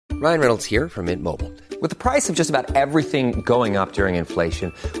Ryan Reynolds here from Mint Mobile. With the price of just about everything going up during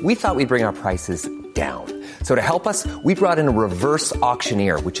inflation, we thought we'd bring our prices down. So to help us, we brought in a reverse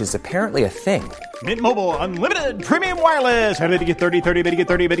auctioneer, which is apparently a thing. Mint Mobile Unlimited Premium Wireless. How to get 30, 30, bit to get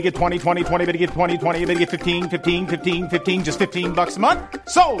 30, bit to get 20, 20, 20, bit to get 20, 20, bit to get 15, 15, 15, 15, just $15 a month?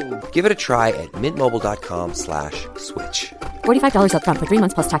 Sold! Give it a try at mintmobile.com/switch. $45 up front for 3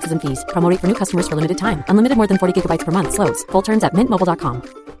 months plus taxes and fees. Promo rate for new customers for limited time. Unlimited more than 40 gigabytes per month. Slows full terms at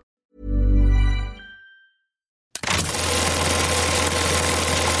mintmobile.com.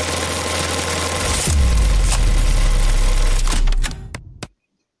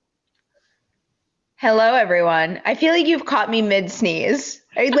 Hello, everyone. I feel like you've caught me mid-sneeze.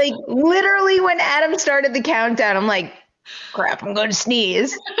 Literally when Adam started the countdown, I'm like, crap, I'm going to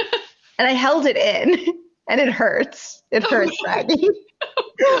sneeze. And I held it in, and it hurts. It hurts, Maggie.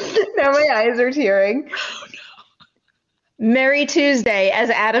 Now my eyes are tearing. Oh, no. Merry Tuesday, as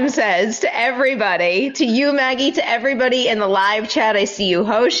Adam says, to everybody. To you, Maggie, to everybody in the live chat. I see you,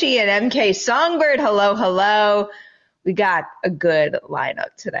 Hoshi and MK Songbird. Hello, hello. We got a good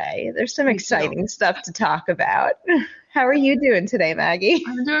lineup today. There's some exciting stuff to talk about. How are you doing today, Maggie?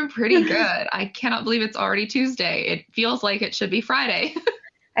 I'm doing pretty good. I cannot believe it's already Tuesday. It feels like it should be Friday.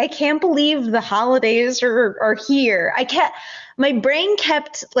 I can't believe the holidays are here. My brain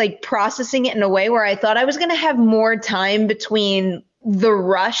kept processing it in a way where I thought I was going to have more time between the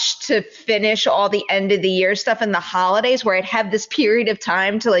rush to finish all the end of the year stuff and the holidays, where I'd have this period of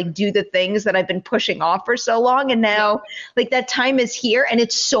time to do the things that I've been pushing off for so long. And now that time is here, and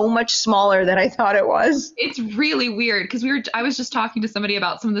it's so much smaller than I thought it was. It's really weird because I was just talking to somebody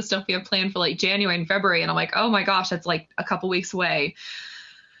about some of the stuff we have planned for January and February. And I'm like, oh my gosh, that's a couple weeks away.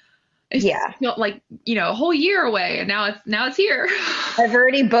 It felt like, a whole year away, and now it's here. I've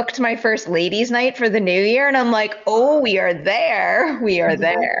already booked my first ladies' night for the new year, and I'm like, oh, we are there. We are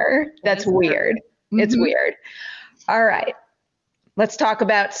there. That's weird. Mm-hmm. It's weird. All right. Let's talk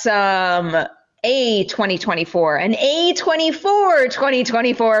about some A24, an A24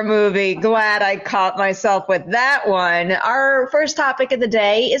 2024 movie. Glad I caught myself with that one. Our first topic of the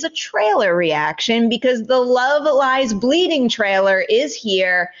day is a trailer reaction, because the Love Lies Bleeding trailer is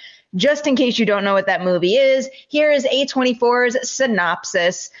here. Just in case you don't know what that movie is, here is A24's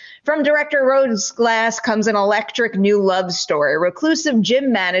synopsis. From director Rose Glass comes an electric new love story. Reclusive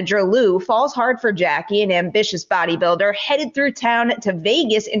gym manager Lou falls hard for Jackie, an ambitious bodybuilder headed through town to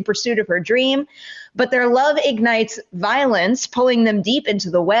Vegas in pursuit of her dream. But their love ignites violence, pulling them deep into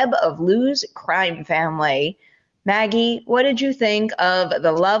the web of Lou's crime family. Maggie, what did you think of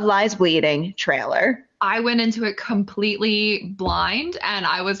the Love Lies Bleeding trailer? I went into it completely blind, and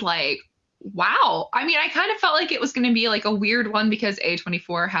I was like, wow. I mean, I kind of felt like it was going to be a weird one because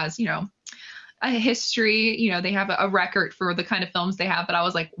A24 has, a history, they have a record for the kind of films they have. But I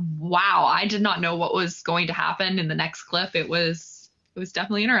was like, wow, I did not know what was going to happen in the next clip. It was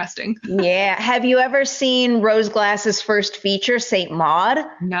definitely interesting. Yeah. Have you ever seen Rose Glass's first feature, Saint Maud?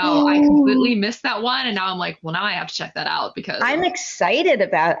 No, I completely missed that one. And now I'm like, well, now I have to check that out because I'm excited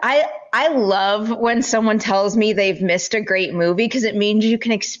about it. I love when someone tells me they've missed a great movie, because it means you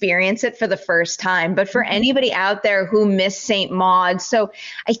can experience it for the first time. But for anybody out there who missed Saint Maud, so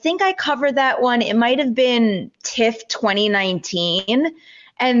I think I covered that one. It might have been TIFF 2019.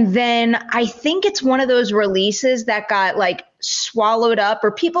 And then I think it's one of those releases that got swallowed up,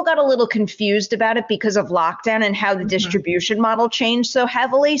 or people got a little confused about it because of lockdown and how the distribution model changed so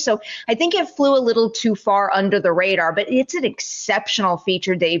heavily. So I think it flew a little too far under the radar, but it's an exceptional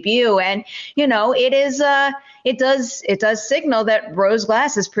feature debut. And, it does signal that Rose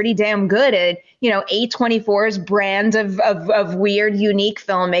Glass is pretty damn good at, A24's brand of weird, unique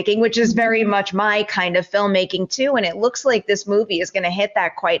filmmaking, which is very much my kind of filmmaking too. And it looks like this movie is going to hit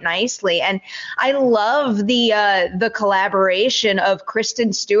that quite nicely. And I love the collaboration of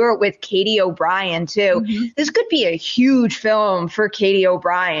Kristen Stewart with Katie O'Brien too. Mm-hmm. This could be a huge film for Katie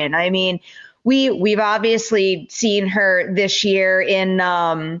O'Brien. I mean, we've obviously seen her this year in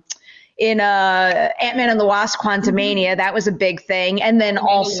Ant-Man and the Wasp: Quantumania. That was a big thing. And then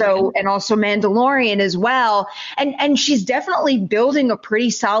also Mandalorian as well. And she's definitely building a pretty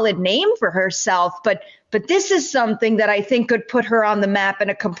solid name for herself, but this is something that I think could put her on the map in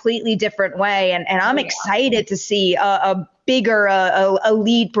a completely different way. And I'm excited to see a bigger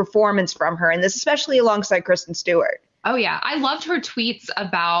lead performance from her in this, especially alongside Kristen Stewart. Oh yeah. I loved her tweets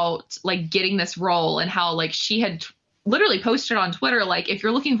about getting this role, and how she had literally posted on Twitter, if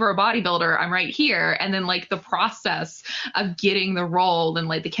you're looking for a bodybuilder, I'm right here. And then the process of getting the role and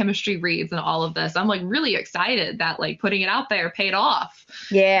the chemistry reads and all of this, I'm really excited that putting it out there paid off.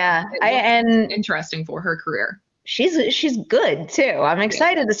 Yeah. And interesting for her career. she's good too. I'm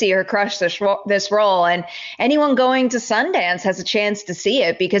excited to see her crush this role, and anyone going to Sundance has a chance to see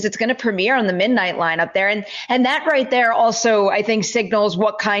it because it's going to premiere on the midnight lineup there, and that right there also I think signals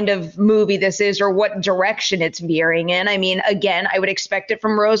what kind of movie this is or what direction it's veering in. I mean, again, I would expect it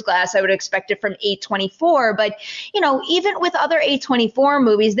from Rose Glass, I would expect it from A24, but even with other A24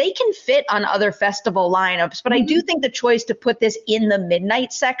 movies, they can fit on other festival lineups. But I do think the choice to put this in the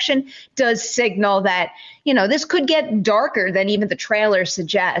midnight section does signal that this could get darker than even the trailer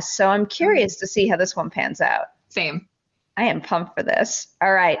suggests. So I'm curious to see how this one pans out. Same. I am pumped for this.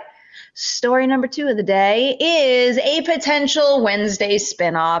 All right. Story number 2 of the day is a potential Wednesday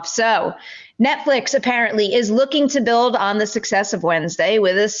spinoff. So Netflix apparently is looking to build on the success of Wednesday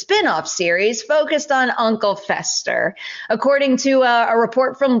with a spin-off series focused on Uncle Fester. According to a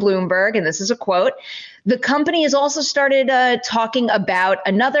report from Bloomberg, and this is a quote, the company has also started talking about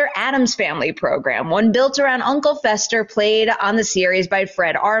another Addams Family program, one built around Uncle Fester, played on the series by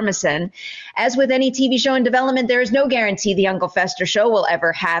Fred Armisen. As with any TV show in development, there is no guarantee the Uncle Fester show will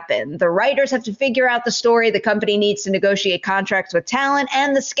ever happen. The writers have to figure out the story, the company needs to negotiate contracts with talent,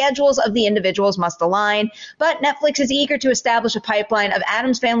 and the schedules of the individuals must align. But Netflix is eager to establish a pipeline of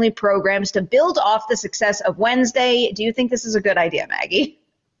Addams Family programs to build off the success of Wednesday. Do you think this is a good idea, Maggie?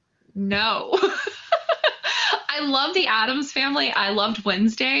 No. I love the Addams Family. I loved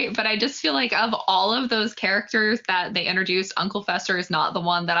Wednesday, but I just feel like of all of those characters that they introduced, Uncle Fester is not the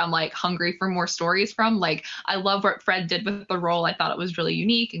one that I'm like hungry for more stories from. Like, I love what Fred did with the role. I thought it was really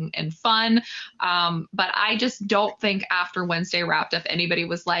unique and fun. But I just don't think after Wednesday wrapped up, anybody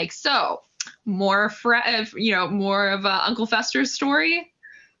was like, so more more of Uncle Fester's story.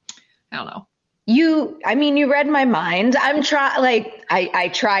 I don't know. You read my mind. I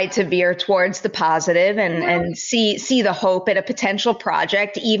try to veer towards the positive and see the hope in a potential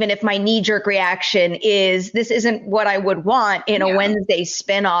project, even if my knee-jerk reaction is this isn't what I would want in a Wednesday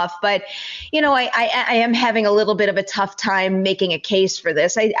spinoff. But, I am having a little bit of a tough time making a case for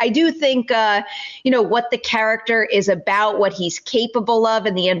this. I do think, what the character is about, what he's capable of,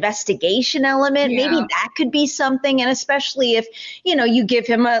 and the investigation element, maybe that could be something. And especially if, you give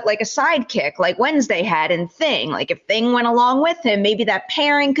him a sidekick, like Wednesday had in Thing. Like if Thing went along with him, maybe that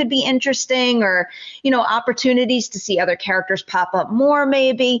pairing could be interesting, or opportunities to see other characters pop up more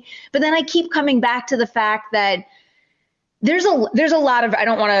maybe. But then I keep coming back to the fact that there's a lot of, I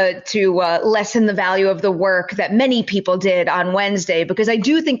don't want to lessen the value of the work that many people did on Wednesday, because I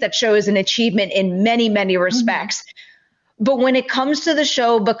do think that show is an achievement in many, many respects. But when it comes to the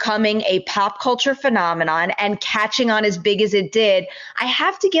show becoming a pop culture phenomenon and catching on as big as it did, I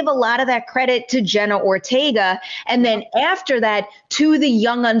have to give a lot of that credit to Jenna Ortega. And then after that, to the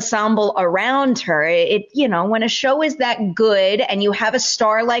young ensemble around her. When a show is that good and you have a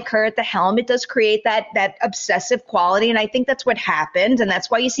star like her at the helm, it does create that obsessive quality. And I think that's what happened. And that's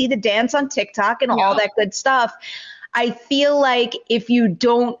why you see the dance on TikTok and all that good stuff. I feel like if you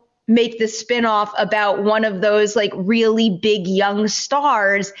don't make the spinoff about one of those really big young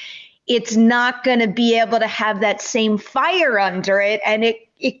stars, it's not going to be able to have that same fire under it. And it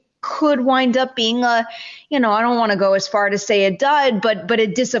could wind up being I don't want to go as far to say a dud, but a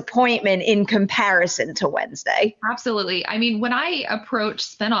disappointment in comparison to Wednesday. Absolutely. I mean, when I approach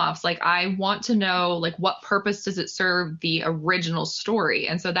spinoffs, I want to know what purpose does it serve the original story?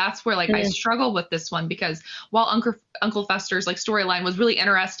 And so that's where I struggle with this one, because while Uncle Fester's storyline was really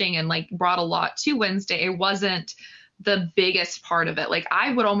interesting and brought a lot to Wednesday, it wasn't the biggest part of it.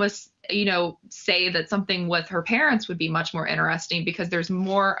 I would almost say that something with her parents would be much more interesting, because there's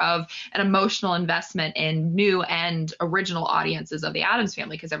more of an emotional investment in new and original audiences of the Addams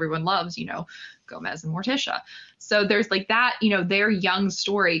Family, because everyone loves, Gomez and Morticia. So there's that, their young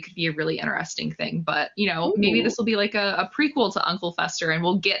story could be a really interesting thing. But, maybe this will be a prequel to Uncle Fester, and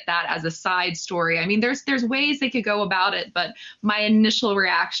we'll get that as a side story. I mean, there's ways they could go about it, but my initial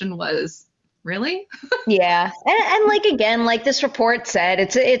reaction was, really? Yeah. And again, this report said,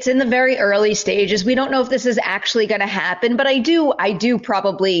 it's in the very early stages. We don't know if this is actually going to happen, but I do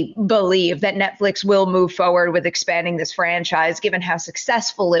probably believe that Netflix will move forward with expanding this franchise, given how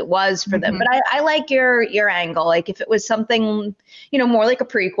successful it was for them. But I like your angle. If it was something, more like a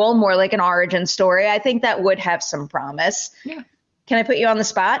prequel, more like an origin story, I think that would have some promise. Yeah. Can I put you on the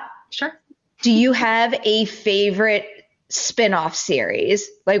spot? Sure. Do you have a favorite spin-off series,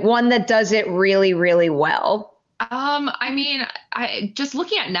 one that does it really, really well? I just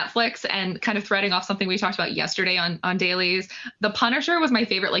looking at Netflix and kind of threading off something we talked about yesterday on Dailies, The Punisher was my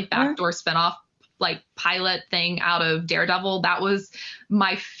favorite backdoor spinoff like pilot thing out of Daredevil. That was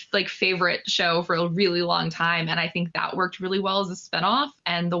my favorite show for a really long time. And I think that worked really well as a spinoff.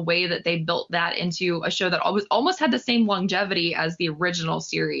 And the way that they built that into a show that almost had the same longevity as the original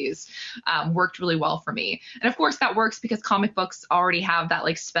series worked really well for me. And of course that works because comic books already have that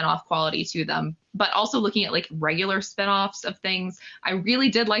like spinoff quality to them. But also looking at like regular spinoffs of things, I really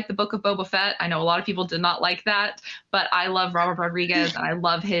did like the Book of Boba Fett. I know a lot of people did not like that, but I love Robert Rodriguez and I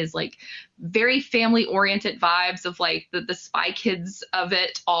love his like very family oriented vibes of like the Spy Kids of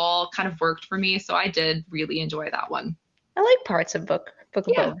it all kind of worked for me. So I did really enjoy that one. I like parts of Book of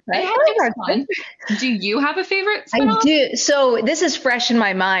Boba Fett. Fun. Do you have a favorite spinoff? I do. So this is fresh in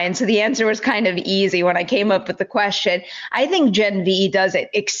my mind. So the answer was kind of easy when I came up with the question. I think Gen V does it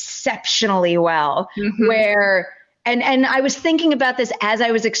exceptionally well, where and I was thinking about this as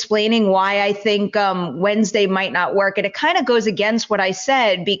I was explaining why I think Wednesday might not work. And it kind of goes against what I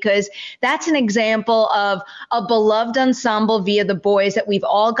said, because that's an example of a beloved ensemble via The Boys that we've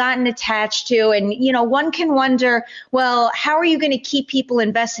all gotten attached to. And, you know, one can wonder, well, how are you going to keep people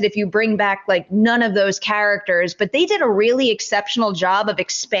invested if you bring back like none of those characters? But they did a really exceptional job of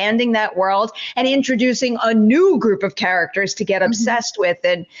expanding that world and introducing a new group of characters to get obsessed with.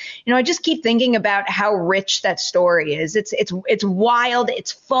 And, you know, I just keep thinking about how rich that story is. It's wild,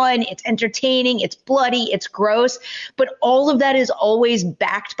 it's fun, it's entertaining, it's bloody, it's gross, but all of that is always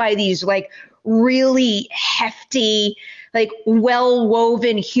backed by these like really hefty, like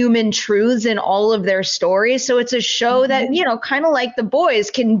well-woven human truths in all of their stories. So it's a show that, you know, kind of like The Boys,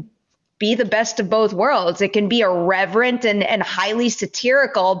 can be the best of both worlds. It can be irreverent and highly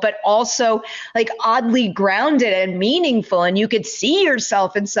satirical, but also like oddly grounded and meaningful. And you could see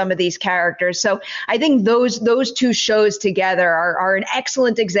yourself in some of these characters. So I think those two shows together are an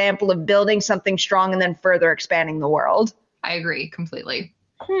excellent example of building something strong and then further expanding the world. I agree completely.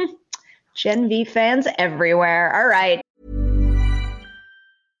 Gen V fans everywhere. All right.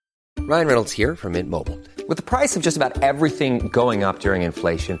 Ryan Reynolds here from Mint Mobile. With the price of just about everything going up during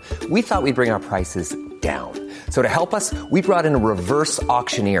inflation, we thought we'd bring our prices down. So to help us, we brought in a reverse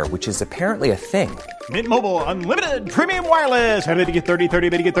auctioneer, which is apparently a thing. Mint Mobile Unlimited Premium Wireless. How to get 30, 30,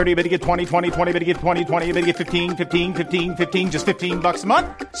 bit to get 30, bit to get 20, 20, 20, bit to get 20, 20, bit to get 15, 15, 15, 15, just $15 a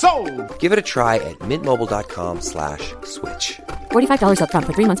month? Sold! Give it a try at mintmobile.com/switch. $45 up front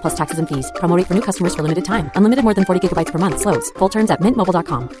for 3 months plus taxes and fees. Promo rate for new customers for limited time. Unlimited more than 40 gigabytes per month. Slows full terms at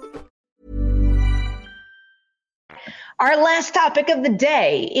mintmobile.com. Our last topic of the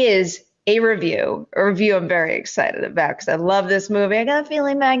day is a review I'm very excited about because I love this movie. I got a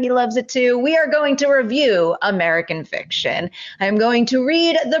feeling Maggie loves it too. We are going to review American Fiction. I'm going to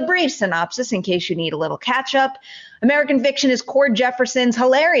read the brief synopsis in case you need a little catch up. American Fiction is Cord Jefferson's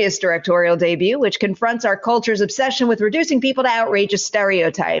hilarious directorial debut, which confronts our culture's obsession with reducing people to outrageous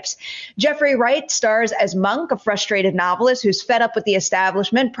stereotypes. Jeffrey Wright stars as Monk, a frustrated novelist who's fed up with the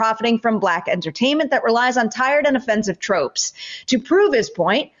establishment, profiting from black entertainment that relies on tired and offensive tropes. To prove his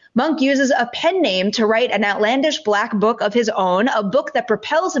point, Monk uses a pen name to write an outlandish black book of his own, a book that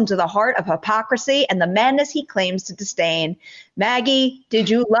propels him to the heart of hypocrisy and the madness he claims to disdain. Maggie, did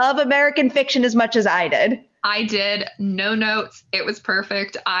you love American Fiction as much as I did? I did. No notes. It was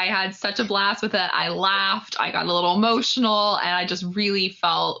perfect. I had such a blast with it. I laughed. I got a little emotional, and I just really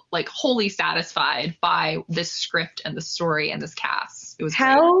felt like wholly satisfied by this script and the story and this cast. It was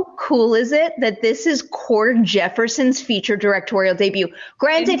How cool is it that this is Cord Jefferson's feature directorial debut?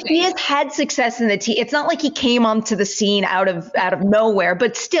 Granted, he has had success in the it's not like he came onto the scene out of nowhere,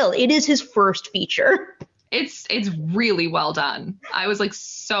 but still, it is his first feature. It's really well done. I was like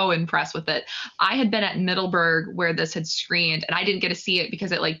so impressed with it. I had been at Middleburg where this had screened, and I didn't get to see it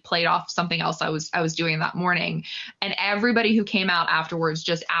because it like played off something else I was doing that morning. And everybody who came out afterwards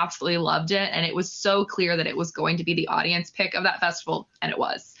just absolutely loved it. And it was so clear that it was going to be the audience pick of that festival, and it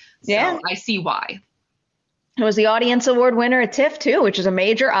was. Yeah. So I see why. It was the Audience Award winner at TIFF too, which is a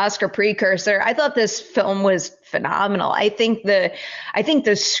major Oscar precursor. I thought this film was phenomenal. I think the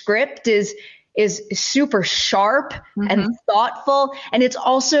script is super sharp and thoughtful. And it's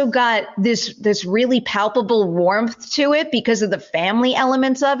also got this really palpable warmth to it because of the family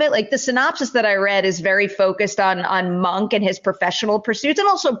elements of it. Like the synopsis that I read is very focused on Monk and his professional pursuits. And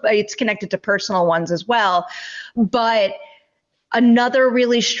also it's connected to personal ones as well. But another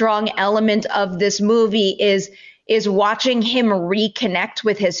really strong element of this movie is watching him reconnect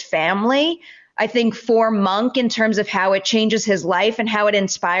with his family. I think for Monk in terms of how it changes his life and how it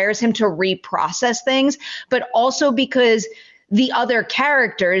inspires him to reprocess things, but also because the other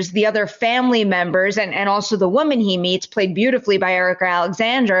characters, the other family members, and also the woman he meets, played beautifully by Erica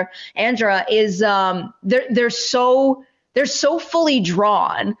Alexandra, is they're so they're so fully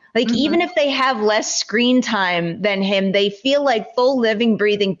drawn. Like, even if they have less screen time than him, they feel like full living,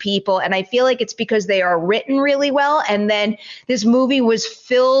 breathing people. And I feel like it's because they are written really well. And then this movie was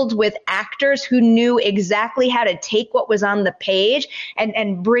filled with actors who knew exactly how to take what was on the page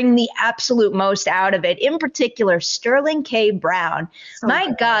and bring the absolute most out of it. In particular, Sterling K. Brown.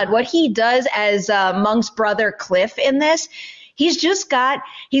 My God, what he does as Monk's brother Cliff in this. He's got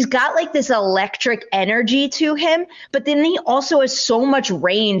like this electric energy to him, but then he also has so much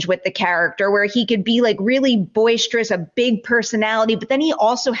range with the character where he could be like really boisterous, a big personality, but then he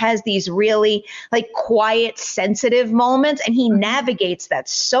also has these really like quiet, sensitive moments, and he navigates that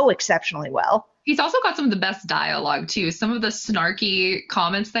so exceptionally well. He's also got some of the best dialogue too. Some of the snarky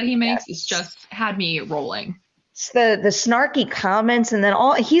comments that he makes is just had me rolling. The snarky comments, and then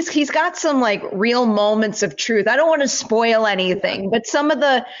he's got some like real moments of truth. I don't want to spoil anything, but some of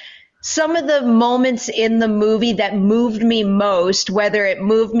the moments in the movie that moved me most, whether it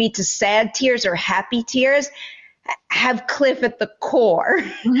moved me to sad tears or happy tears, have Cliff at the core.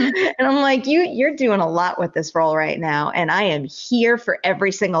 And I'm like, you're doing a lot with this role right now, and I am here for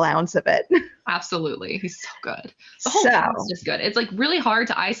every single ounce of it. Absolutely. He's so good. The whole cast is just good. It's like really hard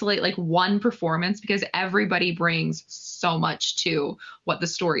to isolate like one performance because everybody brings so much to what the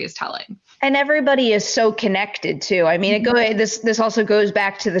story is telling. And everybody is so connected too. I mean, this also goes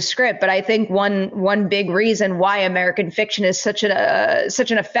back to the script, but I think one big reason why American Fiction is such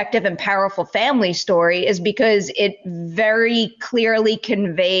an effective and powerful family story is because it very clearly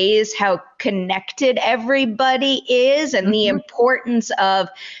conveys how connected everybody is, and the importance of,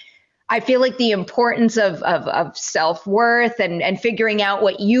 I feel like the importance of self-worth and figuring out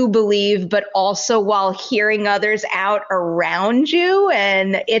what you believe, but also while hearing others out around you.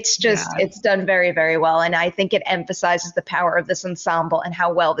 And it's just, it's done very, very well. And I think it emphasizes the power of this ensemble and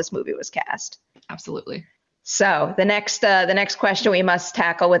how well this movie was cast. Absolutely. So the next question we must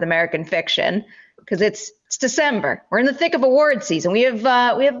tackle with American Fiction, because it's December. We're in the thick of award season. We have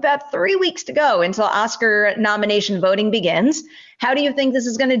about 3 weeks to go until Oscar nomination voting begins. How do you think this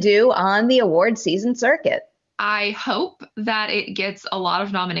is going to do on the award season circuit? I hope that it gets a lot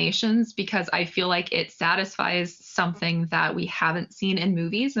of nominations because I feel like it satisfies something that we haven't seen in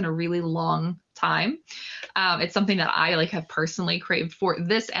movies in a really long time. It's something that I like have personally craved for.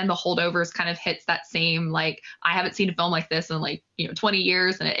 This and The Holdovers kind of hits that same, like, I haven't seen a film like this in 20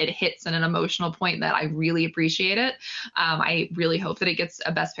 years, and it hits in an emotional point that I really appreciate it. I really hope that it gets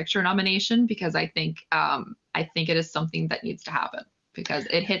a Best Picture nomination because I think it is something that needs to happen because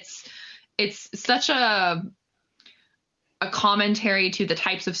it's such a commentary to the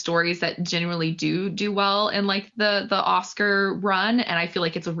types of stories that generally do well in like the Oscar run. And I feel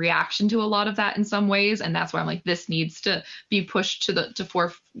like it's a reaction to a lot of that in some ways. And that's why I'm like, this needs to be pushed to the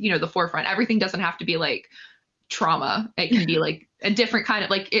forefront. Everything doesn't have to be like trauma. It can be like a different kind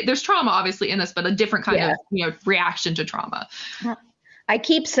of there's trauma obviously in this, but a different kind of, reaction to trauma. I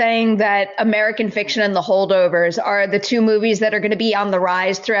keep saying that American Fiction and The Holdovers are the two movies that are going to be on the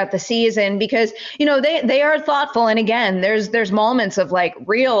rise throughout the season because, they are thoughtful. And again, there's moments of like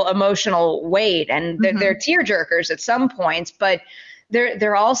real emotional weight and they're tearjerkers at some points, but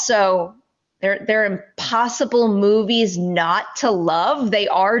they're also, they're impossible movies not to love. They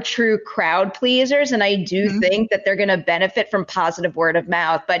are true crowd pleasers. And I do think that they're going to benefit from positive word of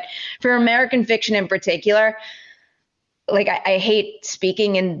mouth. But for American Fiction in particular, like I hate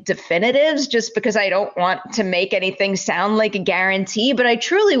speaking in definitives just because I don't want to make anything sound like a guarantee, but I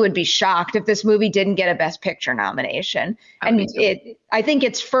truly would be shocked if this movie didn't get a Best Picture nomination. And I think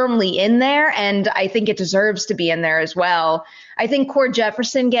it's firmly in there, and I think it deserves to be in there as well. I think Cord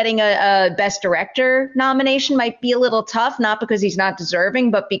Jefferson getting a Best Director nomination might be a little tough, not because he's not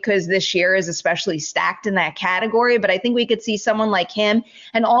deserving, but because this year is especially stacked in that category. But I think we could see someone like him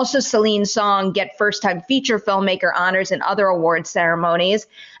and also Celine Song get first-time feature filmmaker honors in other award ceremonies.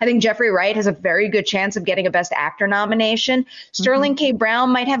 I think Jeffrey Wright has a very good chance of getting a Best Actor nomination. Sterling K. Brown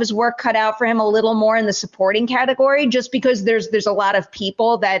might have his work cut out for him a little more in the supporting category, just because there's a lot of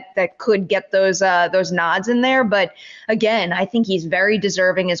people that could get those nods in there. But again, I think he's very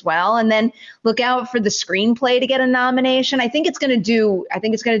deserving as well. And then look out for the screenplay to get a nomination. I think it's going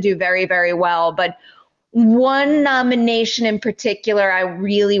to do very, very well. But one nomination in particular, I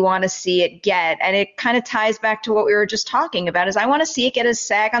really want to see it get, and it kind of ties back to what we were just talking about, is I want to see it get a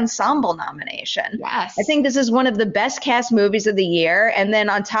SAG Ensemble nomination. Yes. I think this is one of the best cast movies of the year. And then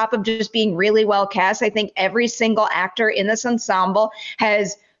on top of just being really well cast, I think every single actor in this ensemble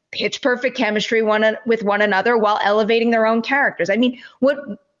has pitch perfect chemistry with one another while elevating their own characters. I mean,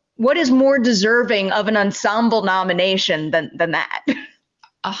 what is more deserving of an ensemble nomination than that?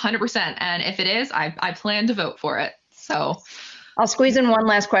 100%. And if it is, I plan to vote for it. So I'll squeeze in one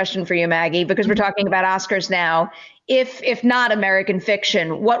last question for you, Maggie, because we're talking about Oscars now. If not American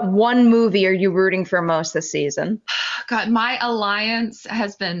Fiction, what one movie are you rooting for most this season? God, my alliance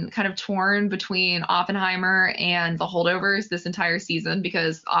has been kind of torn between Oppenheimer and The Holdovers this entire season,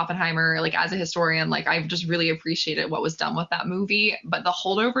 because Oppenheimer, like as a historian, like I've just really appreciated what was done with that movie. But The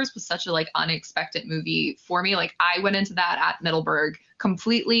Holdovers was such a like unexpected movie for me. Like I went into that at Middleburg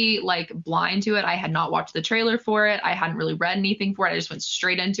completely like blind to it. I had not watched the trailer for it. I hadn't really read anything for it. I just went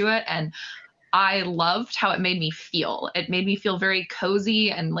straight into it, and I loved how it made me feel. It made me feel very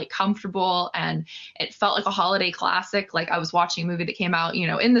cozy and like comfortable, and it felt like a holiday classic. Like I was watching a movie that came out,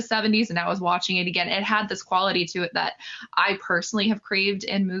 in the 70s, and I was watching it again. It had this quality to it that I personally have craved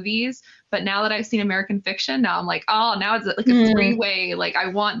in movies. But now that I've seen American Fiction, now I'm like, oh, now it's like a three-way. Like I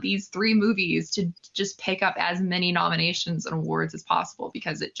want these three movies to just pick up as many nominations and awards as possible,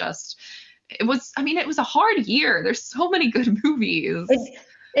 because it was a hard year. There's so many good movies.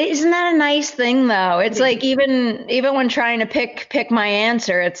 Isn't that a nice thing though? It's like even when trying to pick my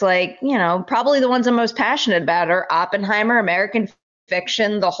answer, it's like, probably the ones I'm most passionate about are Oppenheimer, American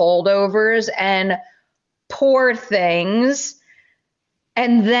Fiction, The Holdovers, and Poor Things.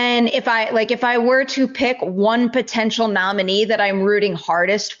 And then if I were to pick one potential nominee that I'm rooting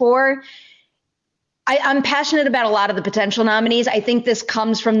hardest for, I'm passionate about a lot of the potential nominees. I think this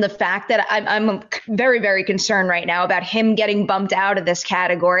comes from the fact that I'm very, very concerned right now about him getting bumped out of this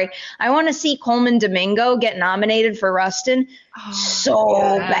category. I want to see Coleman Domingo get nominated for Rustin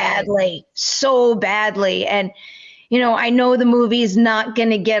so badly. And, I know the movie's not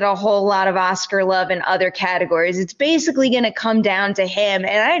going to get a whole lot of Oscar love in other categories. It's basically going to come down to him.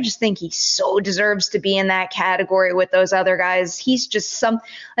 And I just think he so deserves to be in that category with those other guys. He's just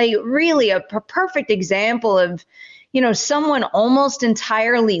really a perfect example of, someone almost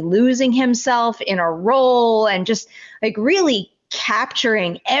entirely losing himself in a role and just like really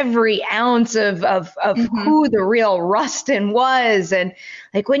capturing every ounce of who the real Rustin was. And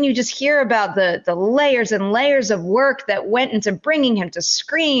like when you just hear about the layers and layers of work that went into bringing him to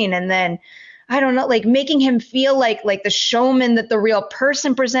screen, and then I don't know, like making him feel like the showman that the real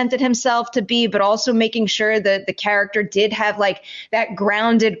person presented himself to be, but also making sure that the character did have like that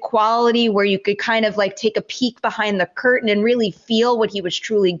grounded quality where you could kind of like take a peek behind the curtain and really feel what he was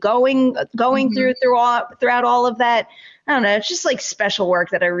truly going throughout all of that. I don't know. It's just like special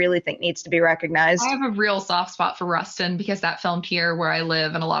work that I really think needs to be recognized. I have a real soft spot for Rustin because that filmed here where I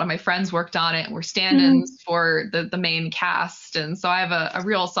live, and a lot of my friends worked on it and were stand-ins for the main cast. And so I have a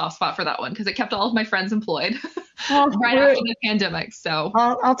real soft spot for that one because it kept all of my friends employed right after the pandemic. So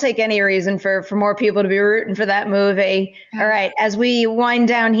I'll take any reason for more people to be rooting for that movie. Yeah. All right. As we wind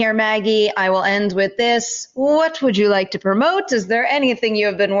down here, Maggie, I will end with this. What would you like to promote? Is there anything you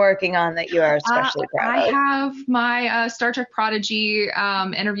have been working on that you are especially proud of? I have my Star Trek Prodigy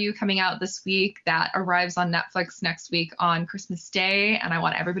interview coming out this week that arrives on Netflix next week on Christmas Day, and I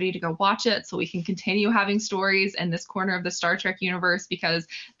want everybody to go watch it so we can continue having stories in this corner of the Star Trek universe, because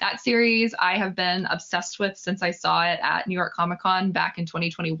that series I have been obsessed with since I saw it at New York Comic Con back in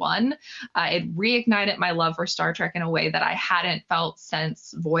 2021. It reignited my love for Star Trek in a way that I hadn't felt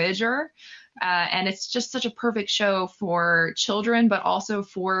since Voyager. And it's just such a perfect show for children, but also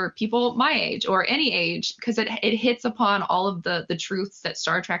for people my age or any age, because it hits upon all of the truths that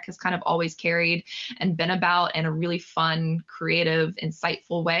Star Trek has kind of always carried and been about in a really fun, creative,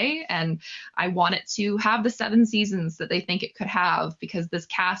 insightful way. And I want it to have the 7 seasons that they think it could have, because this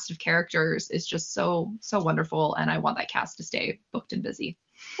cast of characters is just so wonderful. And I want that cast to stay booked and busy.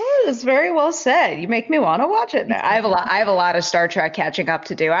 Oh, that's very well said. You make me want to watch it now. I have a lot of Star Trek catching up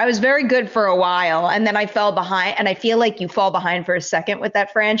to do. I was very good for a while, and then I fell behind, and I feel like you fall behind for a second with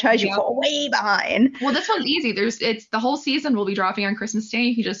that franchise. You fall way behind. Well, this one's easy. It's the whole season will be dropping on Christmas Day.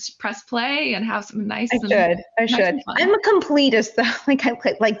 You can just press play and have some nice. I should. I'm a completist though. Like I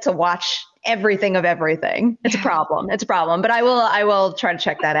like to watch everything of everything. It's a problem. But I will try to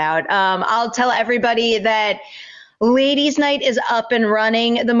check that out. I'll tell everybody that Ladies Night is up and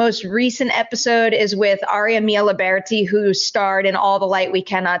running. The most recent episode is with Aria Mia Liberti, who starred in All the Light We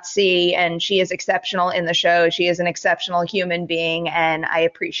Cannot See, and she is exceptional in the show. She is an exceptional human being, and I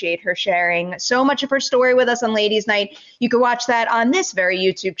appreciate her sharing so much of her story with us on Ladies Night. You can watch that on this very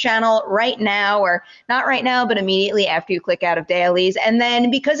YouTube channel right now, or not right now, but immediately after you click out of dailies. And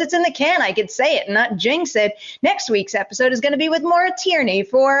then because it's in the can, I could say it and not jinx it. Next week's episode is going to be with Maura Tierney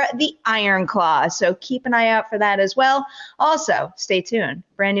for The Iron Claw, so keep an eye out for that as well. Also, stay tuned.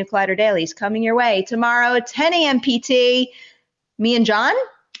 Brand new Collider Dailies coming your way tomorrow at 10 a.m. PT. Me and John?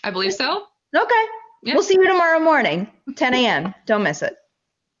 I believe so. Okay. Yep. We'll see you tomorrow morning, 10 a.m. Don't miss it.